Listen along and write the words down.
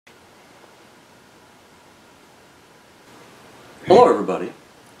Hello everybody.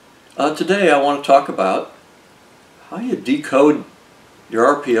 Today I want to talk about how you decode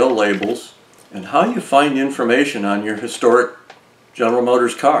your RPO labels and how you find information on your historic General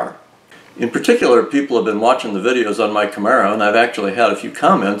Motors car. In particular, people have been watching the videos on my Camaro, and I've actually had a few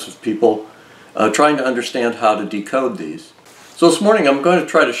comments of people trying to understand how to decode these. So this morning I'm going to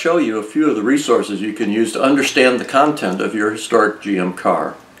try to show you a few of the resources you can use to understand the content of your historic GM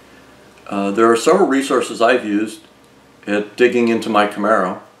car. There are several resources I've used at digging into my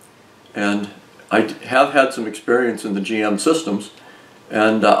Camaro, and I have had some experience in the GM systems,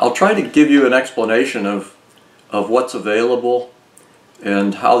 and I'll try to give you an explanation of what's available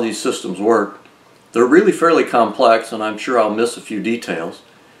and how these systems work. They're really fairly complex, and I'm sure I'll miss a few details,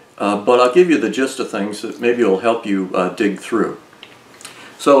 but I'll give you the gist of things that maybe will help you dig through.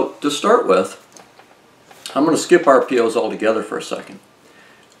 So to start with, I'm going to skip RPOs altogether for a second.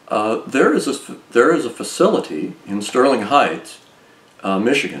 There is a facility in Sterling Heights,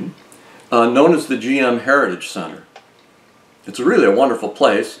 Michigan, known as the GM Heritage Center. It's really a wonderful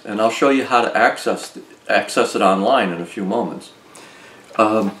place, and I'll show you how to access it online in a few moments.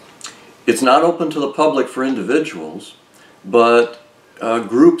 It's not open to the public for individuals, but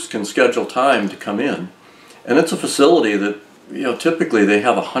groups can schedule time to come in, and it's a facility that, typically they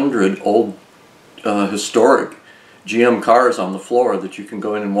have 100 old historic GM cars on the floor that you can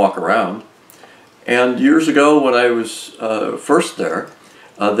go in and walk around. And years ago when I was first there,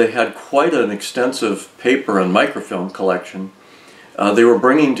 they had quite an extensive paper and microfilm collection. They were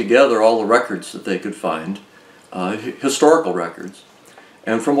bringing together all the records that they could find, historical records.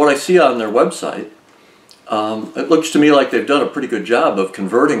 And from what I see on their website, it looks to me like they've done a pretty good job of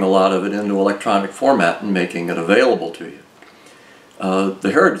converting a lot of it into electronic format and making it available to you.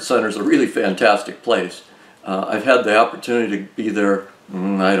 The Heritage Center is a really fantastic place. I've had the opportunity to be there,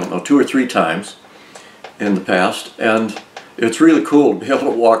 I don't know, 2 or 3 times in the past, and it's really cool to be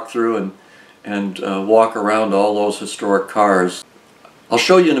able to walk through and walk around all those historic cars. I'll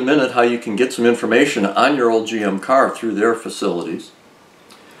show you in a minute how you can get some information on your old GM car through their facilities.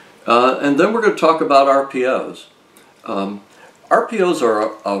 And then we're going to talk about RPOs. RPOs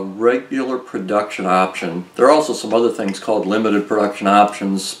are a regular production option. There are also some other things called limited production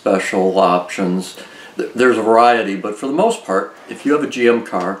options, special options. There's a variety, but for the most part, if you have a GM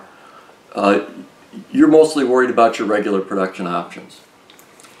car, you're mostly worried about your regular production options.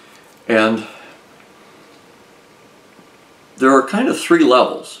 And there are kind of 3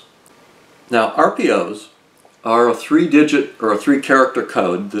 levels. Now, RPOs are a 3-digit or a 3-character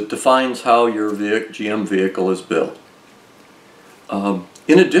code that defines how your GM vehicle is built.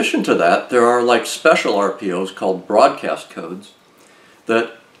 In addition to that, there are like special RPOs called broadcast codes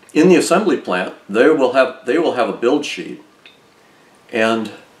that in the assembly plant, they will have a build sheet, and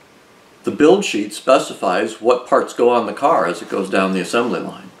the build sheet specifies what parts go on the car as it goes down the assembly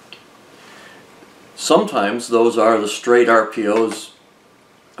line. Sometimes those are the straight RPOs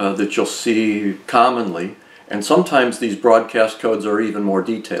that you'll see commonly, and sometimes these broadcast codes are even more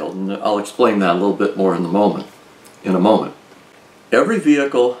detailed, and I'll explain that a little bit more in a moment. Every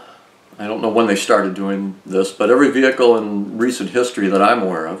vehicle, I don't know when they started doing this, but every vehicle in recent history that I'm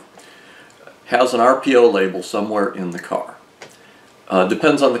aware of has an RPO label somewhere in the car.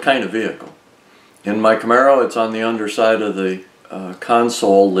 Depends on the kind of vehicle. In my Camaro, it's on the underside of the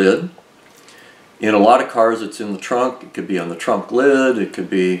console lid. In a lot of cars, it's in the trunk. It could be on the trunk lid. It could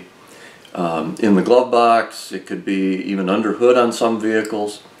be in the glove box. It could be even under hood on some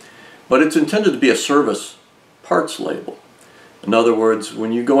vehicles. But it's intended to be a service parts label. In other words,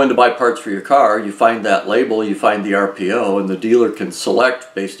 when you go in to buy parts for your car, you find that label, you find the RPO, and the dealer can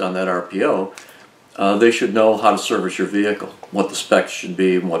select based on that RPO. They should know how to service your vehicle, what the specs should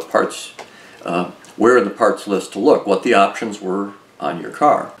be, and what parts, where in the parts list to look, what the options were on your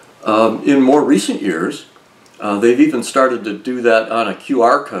car. In more recent years, they've even started to do that on a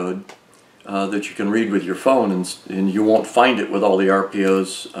QR code that you can read with your phone, and you won't find it with all the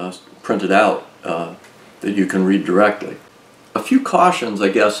RPOs printed out that you can read directly. A few cautions, I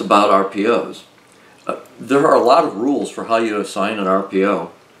guess, about RPOs. There are a lot of rules for how you assign an RPO.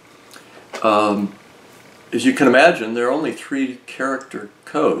 As you can imagine, there are only 3-character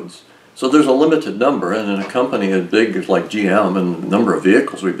codes, so there's a limited number, and in a company as big as like GM and the number of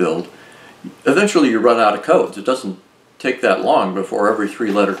vehicles we build, eventually you run out of codes. It doesn't take that long before every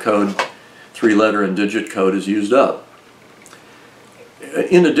 3-letter code, 3-letter and digit code is used up.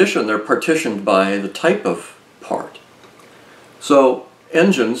 In addition, they're partitioned by the type of part. So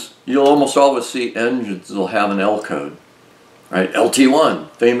engines, you'll almost always see engines will have an L code, right?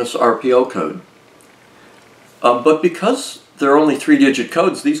 LT1, famous RPO code. But because they're only 3-digit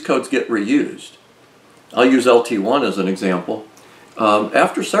codes, these codes get reused. I'll use LT1 as an example.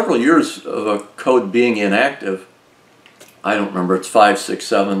 After several years of a code being inactive, I don't remember, it's 5, 6,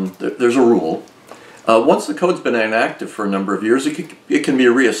 7, there's a rule. Once the code's been inactive for a number of years, it can be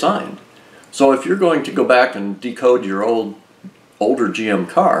reassigned. So if you're going to go back and decode your older GM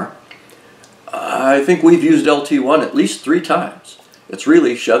car, I think we've used LT1 at least 3 times. It's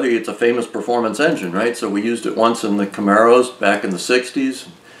really Chevy, it's a famous performance engine, right? So we used it once in the Camaros back in the 60s,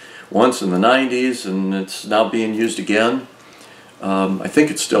 once in the 90s, and it's now being used again. I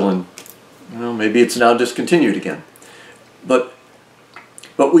think it's still in, well, maybe it's now discontinued again. But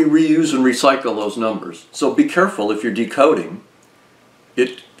we reuse and recycle those numbers. So be careful if you're decoding.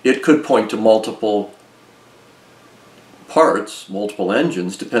 It could point to multiple parts, multiple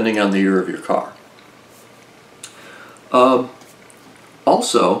engines, depending on the year of your car.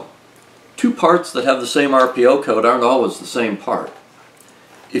 Also, 2 parts that have the same RPO code aren't always the same part.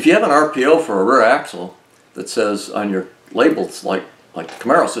 If you have an RPO for a rear axle that says on your labels, like the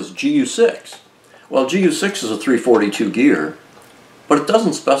Camaro says GU6, well, GU6 is a 342 gear, but it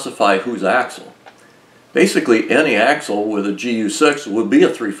doesn't specify whose axle. Basically, any axle with a GU6 would be a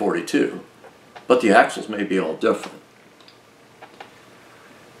 342, but the axles may be all different.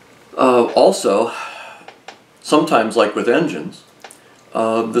 Also, sometimes, like with engines,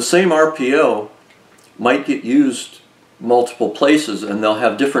 the same RPO might get used multiple places, and they'll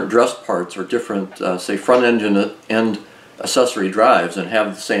have different dress parts or different, say, front engine and accessory drives and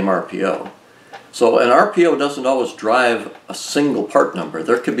have the same RPO. So an RPO doesn't always drive a single part number.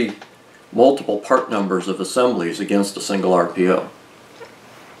 There could be multiple part numbers of assemblies against a single RPO.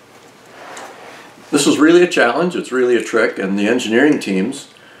 This is really a challenge, it's really a trick, and the engineering teams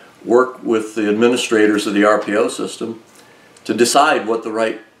work with the administrators of the RPO system to decide what the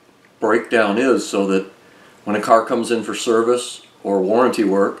right breakdown is, so that when a car comes in for service or warranty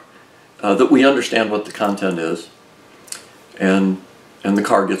work, that we understand what the content is, and the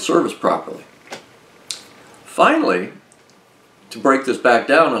car gets serviced properly. Finally, to break this back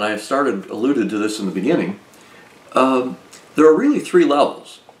down, and I alluded to this in the beginning, there are really 3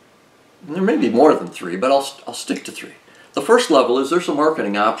 levels. And there may be more than 3, but I'll stick to 3. The first level is there's a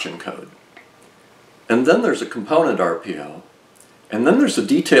marketing option code, and then there's a component RPO, and then there's a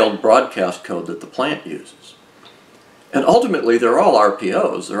detailed broadcast code that the plant uses. And ultimately, they're all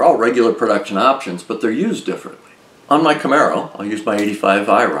RPOs, they're all regular production options, but they're used differently. On my Camaro, I'll use my 85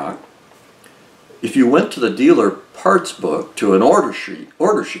 IROC. If you went to the dealer parts book to an order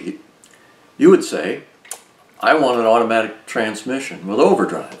sheet, you would say, I want an automatic transmission with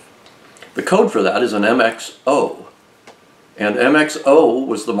overdrive. The code for that is an MXO. And MXO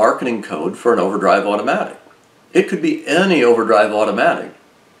was the marketing code for an overdrive automatic. It could be any overdrive automatic,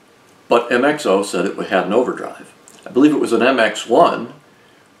 but MXO said it had an overdrive. I believe it was an MX1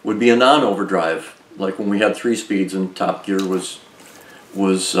 would be a non-overdrive, like when we had 3 speeds and top gear was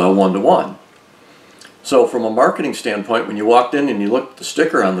 1-to-1. So from a marketing standpoint, when you walked in and you looked at the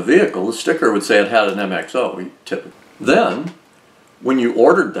sticker on the vehicle, the sticker would say it had an MXO, typically. Then, when you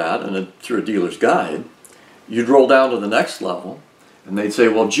ordered that through a dealer's guide, you'd roll down to the next level, and they'd say,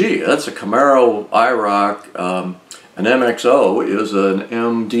 well, gee, that's a Camaro IROC, an MXO is an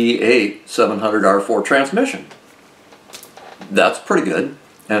MD8 700R4 transmission. That's pretty good,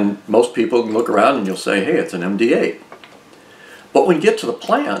 and most people can look around and you'll say, hey, it's an MD8. But when you get to the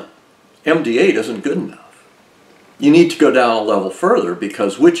plant, MD8 isn't good enough. You need to go down a level further,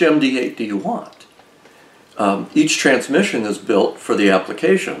 because which MD8 do you want? Each transmission is built for the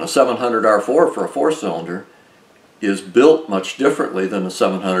application. A 700R4 for a 4-cylinder is built much differently than a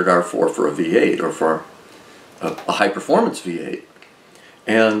 700R4 for a V8 or for a high-performance V8.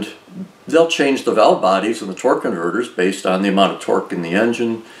 And they'll change the valve bodies and the torque converters based on the amount of torque in the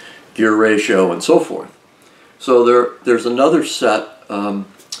engine, gear ratio, and so forth. So there's another set.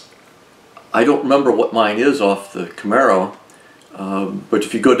 I don't remember what mine is off the Camaro, but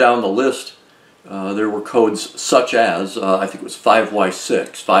if you go down the list, there were codes such as, I think it was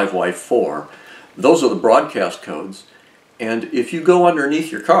 5Y6, 5Y4. Those are the broadcast codes. And if you go underneath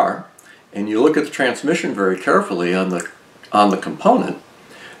your car and you look at the transmission very carefully on the component,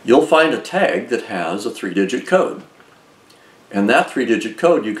 you'll find a tag that has a 3-digit code. And that 3-digit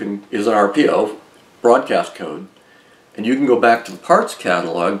code is an RPO, broadcast code. And you can go back to the parts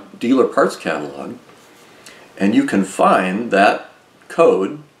catalog, dealer parts catalog, and you can find that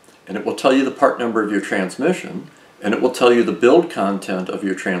code, and it will tell you the part number of your transmission, and it will tell you the build content of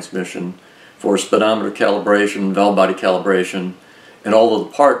your transmission for speedometer calibration, valve body calibration, and all of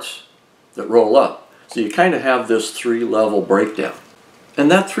the parts that roll up. So you kind of have this 3-level breakdown.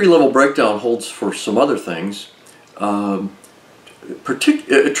 And that 3-level breakdown holds for some other things.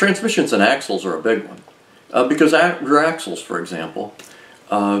 Transmissions and axles are a big one. because rear axles, for example,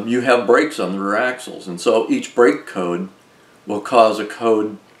 you have brakes on the rear axles, and so each brake code will cause a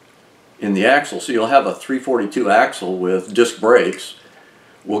code in the axle. So you'll have a 342 axle with disc brakes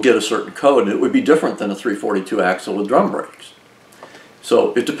will get a certain code, and it would be different than a 342 axle with drum brakes.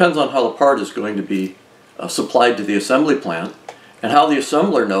 So it depends on how the part is going to be supplied to the assembly plant and how the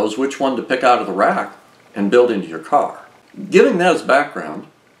assembler knows which one to pick out of the rack and build into your car. Giving that as background,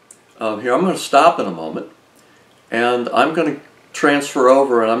 here I'm going to stop in a moment and I'm going to transfer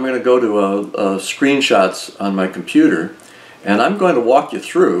over and I'm going to go to screenshots on my computer, and I'm going to walk you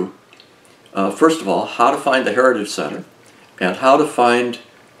through first of all how to find the Heritage Center and how to find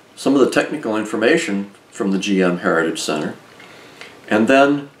some of the technical information from the GM Heritage Center, and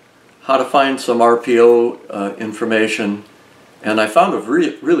then how to find some RPO information. And I found a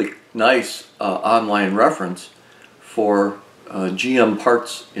really nice online reference for GM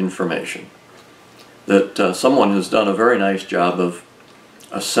parts information that someone has done a very nice job of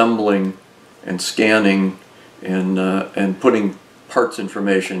assembling and scanning and putting parts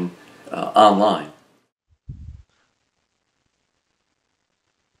information online.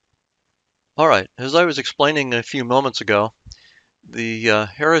 All right, as I was explaining a few moments ago, the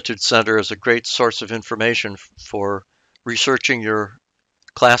Heritage Center is a great source of information for researching your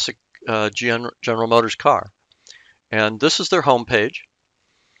classic General Motors car. And this is their homepage.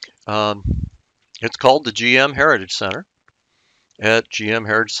 It's called the GM Heritage Center at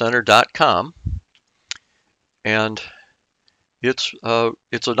gmheritagecenter.com. And it's a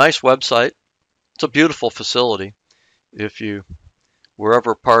nice website. It's a beautiful facility. If you were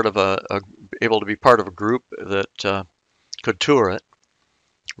ever part of able to be part of a group that could tour it,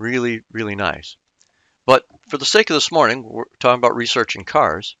 really, really nice. But for the sake of this morning, we're talking about researching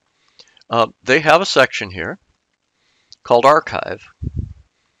cars. They have a section here called Archive.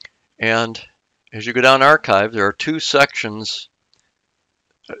 And as you go down Archive, there are two sections.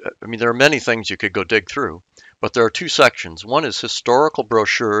 I mean, there are many things you could go dig through, but there are two sections. One is historical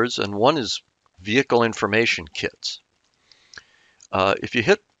brochures, and one is vehicle information kits. If you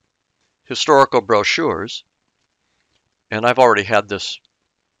hit historical brochures, and I've already had this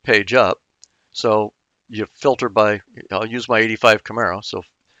page up, so you filter by, I'll use my 85 Camaro, so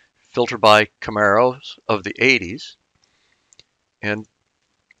filter by Camaros of the 80s, and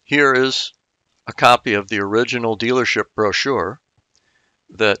here is a copy of the original dealership brochure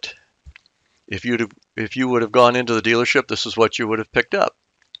that if you would have gone into the dealership, this is what you would have picked up.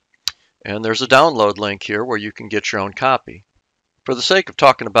 And there's a download link here where you can get your own copy. For the sake of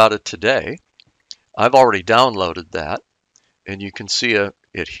talking about it today, I've already downloaded that, and you can see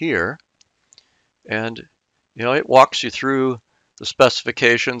it here. And you know, it walks you through the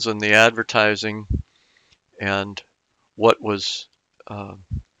specifications and the advertising and what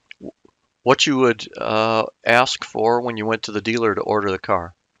you would ask for when you went to the dealer to order the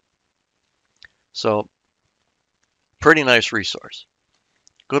car. So, pretty nice resource.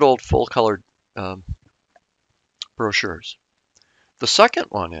 Good old full-colored brochures. The second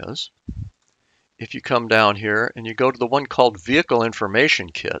one is, if you come down here and you go to the one called Vehicle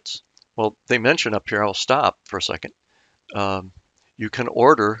Information Kits, well, they mention up here, I'll stop for a second, you can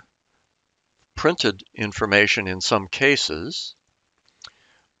order printed information in some cases.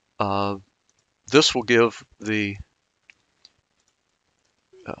 This will give the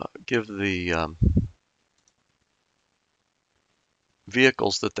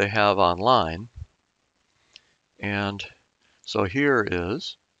vehicles that they have online. And so here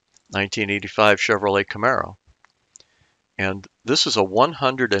is 1985 Chevrolet Camaro. And this is a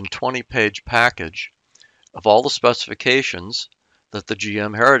 120-page package of all the specifications that the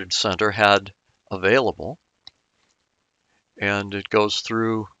GM Heritage Center had available. And it goes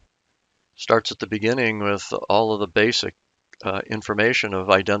through, starts at the beginning with all of the basic information of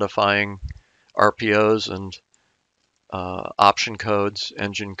identifying RPOs and option codes,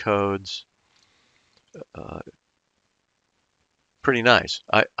 engine codes. Pretty nice.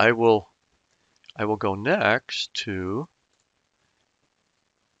 I will go next to,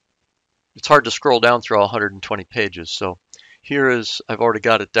 it's hard to scroll down through all 120 pages. So here is, I've already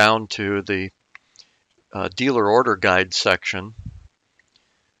got it down to the dealer order guide section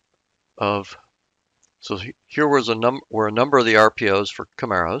of, so here were a number of the RPOs for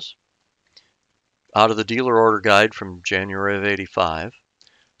Camaros out of the dealer order guide from January of '85.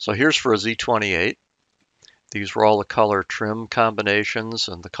 So here's for a Z28. These were all the color trim combinations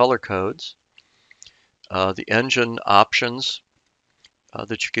and the color codes. The engine options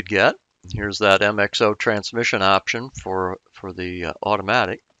that you could get. Here's that MXO transmission option for the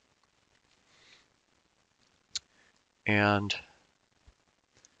automatic. And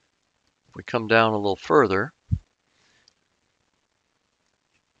If we come down a little further,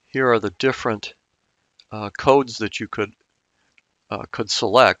 here are the different codes that you could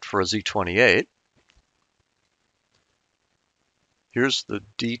select for a Z28. Here's the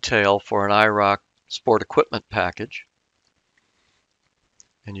detail for an IROC sport equipment package.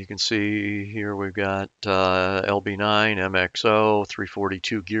 And you can see here we've got LB9, MXO,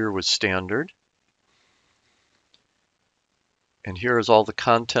 342 gear was standard. And here is all the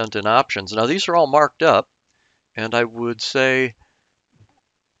content and options. Now these are all marked up, and I would say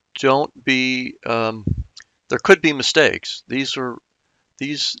don't be, there could be mistakes. These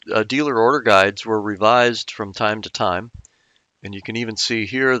dealer order guides were revised from time to time, and you can even see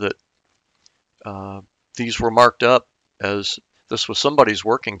here that these were marked up as this was somebody's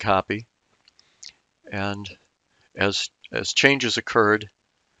working copy, and as changes occurred,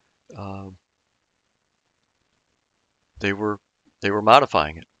 they were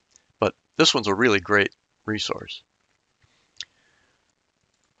modifying it. But this one's a really great resource.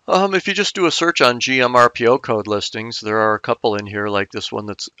 If you just do a search on GM RPO code listings, there are a couple in here, like this one.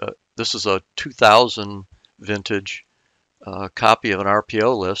 This is a 2000 vintage copy of an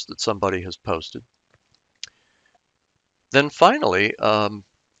RPO list that somebody has posted. Then finally,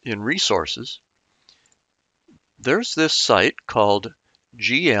 in resources, there's this site called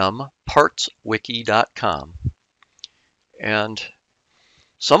gmpartswiki.com. And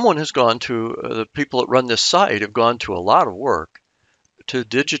someone has gone to, the people that run this site have gone to a lot of work to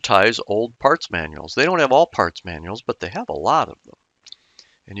digitize old parts manuals. They don't have all parts manuals, but they have a lot of them.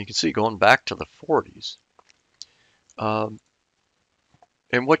 And you can see going back to the 40s. And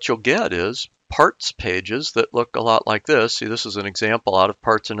what you'll get is parts pages that look a lot like this. See, this is an example out of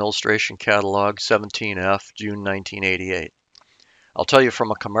Parts and Illustration Catalog 17F, June 1988. I'll tell you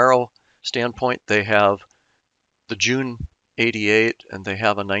from a Camaro standpoint, they have the June 88 and they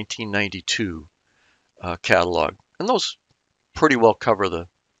have a 1992 catalog. And those pretty well cover the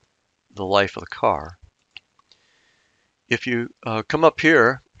life of the car. If you come up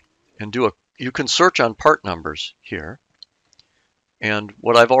here and you can search on part numbers here. And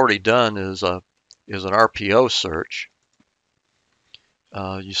what I've already done is an RPO search.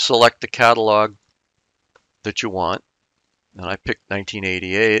 You select the catalog that you want, and I picked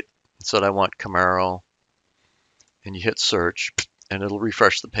 1988 and said I want Camaro, and you hit search, and it'll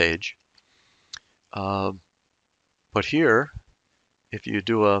refresh the page. But here, if you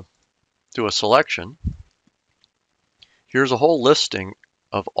do a selection, here's a whole listing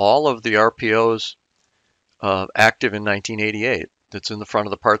of all of the RPOs active in 1988. That's in the front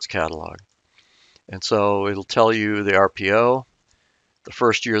of the parts catalog. And so it'll tell you the RPO, the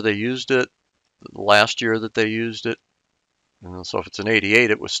first year they used it, the last year that they used it. And so if it's an 88,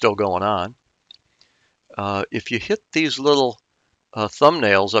 it was still going on. If you hit these little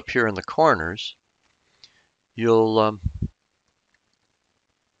thumbnails up here in the corners, you'll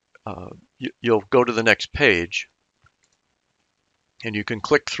go to the next page, and you can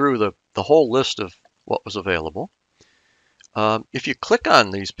click through the whole list of what was available. If you click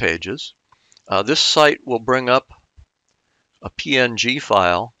on these pages, this site will bring up a PNG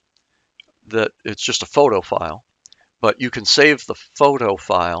file that it's just a photo file, but you can save the photo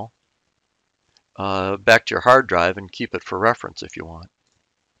file back to your hard drive and keep it for reference if you want.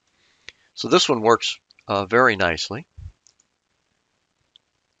 So this one works very nicely.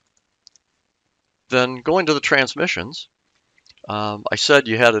 Then going to the transmissions, I said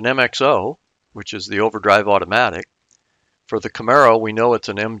you had an MXO, which is the overdrive automatic. For the Camaro, we know it's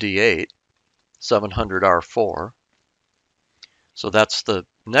an MD8 700R4. So that's the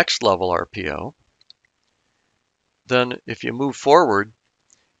next level RPO. Then if you move forward,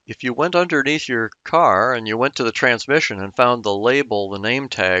 if you went underneath your car and you went to the transmission and found the label, the name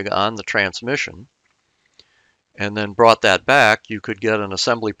tag on the transmission, and then brought that back, you could get an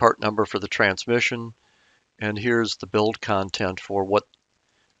assembly part number for the transmission. And here's the build content for what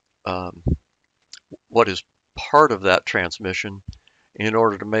is part of that transmission in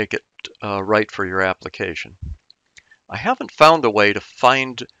order to make it right for your application. I haven't found a way to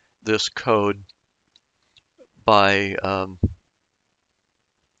find this code by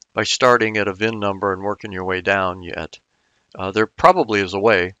starting at a VIN number and working your way down yet. There probably is a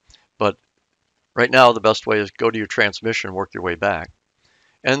way, but right now the best way is go to your transmission and work your way back.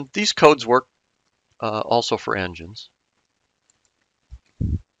 And these codes work also for engines.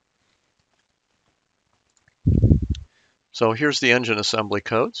 So here's the engine assembly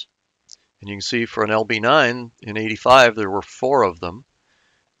codes. And you can see for an LB9 in 85, there were 4 of them,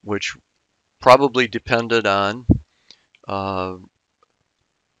 which probably depended on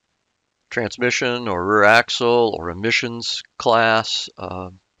transmission or rear axle or emissions class.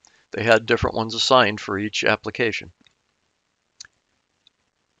 they had different ones assigned for each application.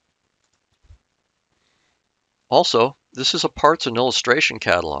 Also, this is a parts and illustration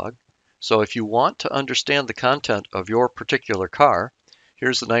catalog, so if you want to understand the content of your particular car,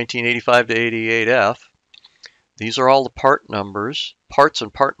 here's the 1985 to 88F. These are all the part numbers, parts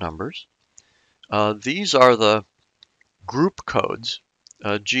and part numbers. These are the group codes.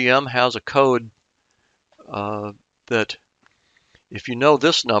 GM has a code that if you know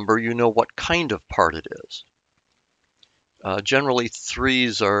this number, you know what kind of part it is. Generally,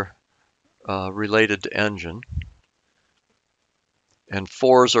 3s are related to engine, and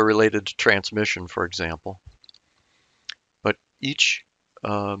 4s are related to transmission, for example. But each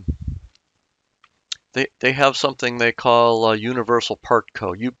they have something they call a universal part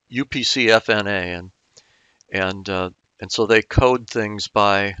code, UPC-FNA, and so they code things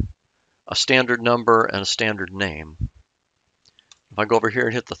by a standard number and a standard name. If I go over here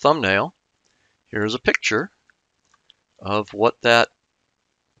and hit the thumbnail, here's a picture of what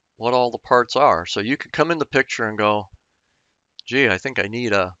all the parts are. So you could come in the picture and go, gee, I think I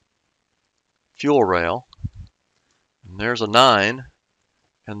need a fuel rail. And there's a 9,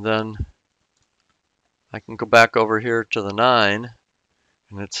 and then I can go back over here to the 9,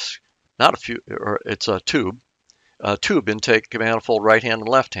 and it's not a fuel, or it's a tube. Tube intake manifold right hand and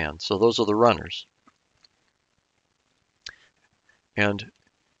left hand. So those are the runners. And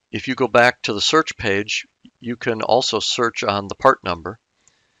if you go back to the search page, you can also search on the part number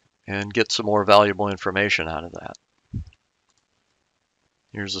and get some more valuable information out of that.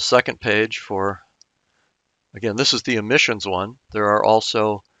 Here's the second page for, again, this is the emissions one. There are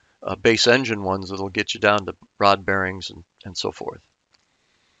also base engine ones that will get you down to rod bearings and so forth.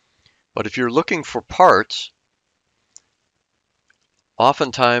 But if you're looking for parts,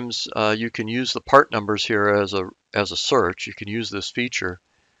 oftentimes you can use the part numbers here as a search. You can use this feature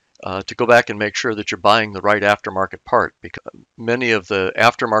to go back and make sure that you're buying the right aftermarket part, because many of the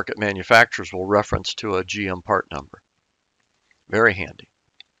aftermarket manufacturers will reference to a GM part number. Very handy.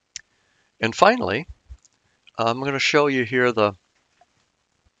 And finally, I'm going to show you here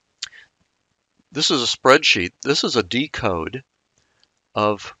this is a spreadsheet. This is a decode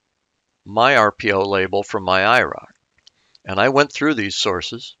of my RPO label from my IROC. And I went through these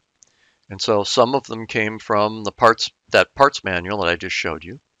sources. And so some of them came from that parts manual that I just showed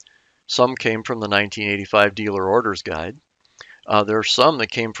you. Some came from the 1985 Dealer Orders Guide. There are some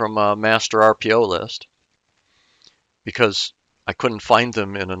that came from a master RPO list because I couldn't find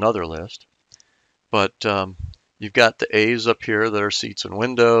them in another list. But you've got the A's up here that are seats and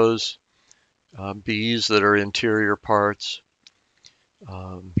windows, B's that are interior parts.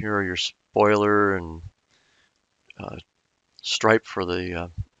 Here are your spoiler and stripe for the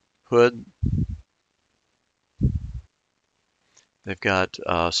hood. They've got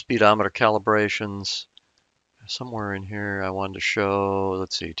speedometer calibrations. Somewhere in here I wanted to show,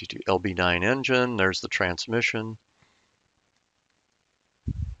 let's see, LB9 engine. There's the transmission.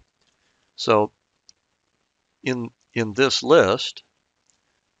 So in this list,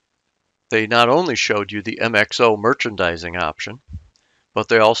 they not only showed you the MXO merchandising option, but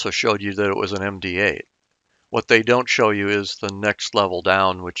they also showed you that it was an MD8. What they don't show you is the next level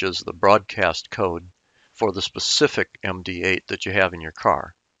down, which is the broadcast code for the specific MD8 that you have in your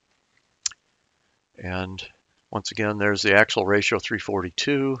car. And once again, there's the axle ratio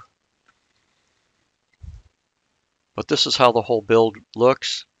 342. But this is how the whole build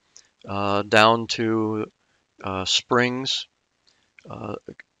looks, down to springs.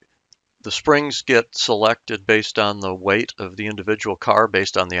 The springs get selected based on the weight of the individual car,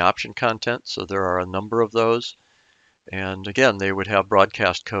 based on the option content. So there are a number of those. And again, they would have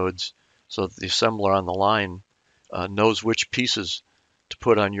broadcast codes so that the assembler on the line knows which pieces to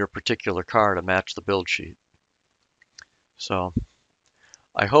put on your particular car to match the build sheet. So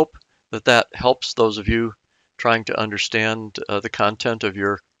I hope that helps those of you trying to understand the content of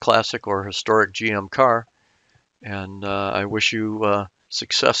your classic or historic GM car. And I wish you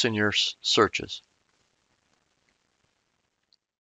success in your searches.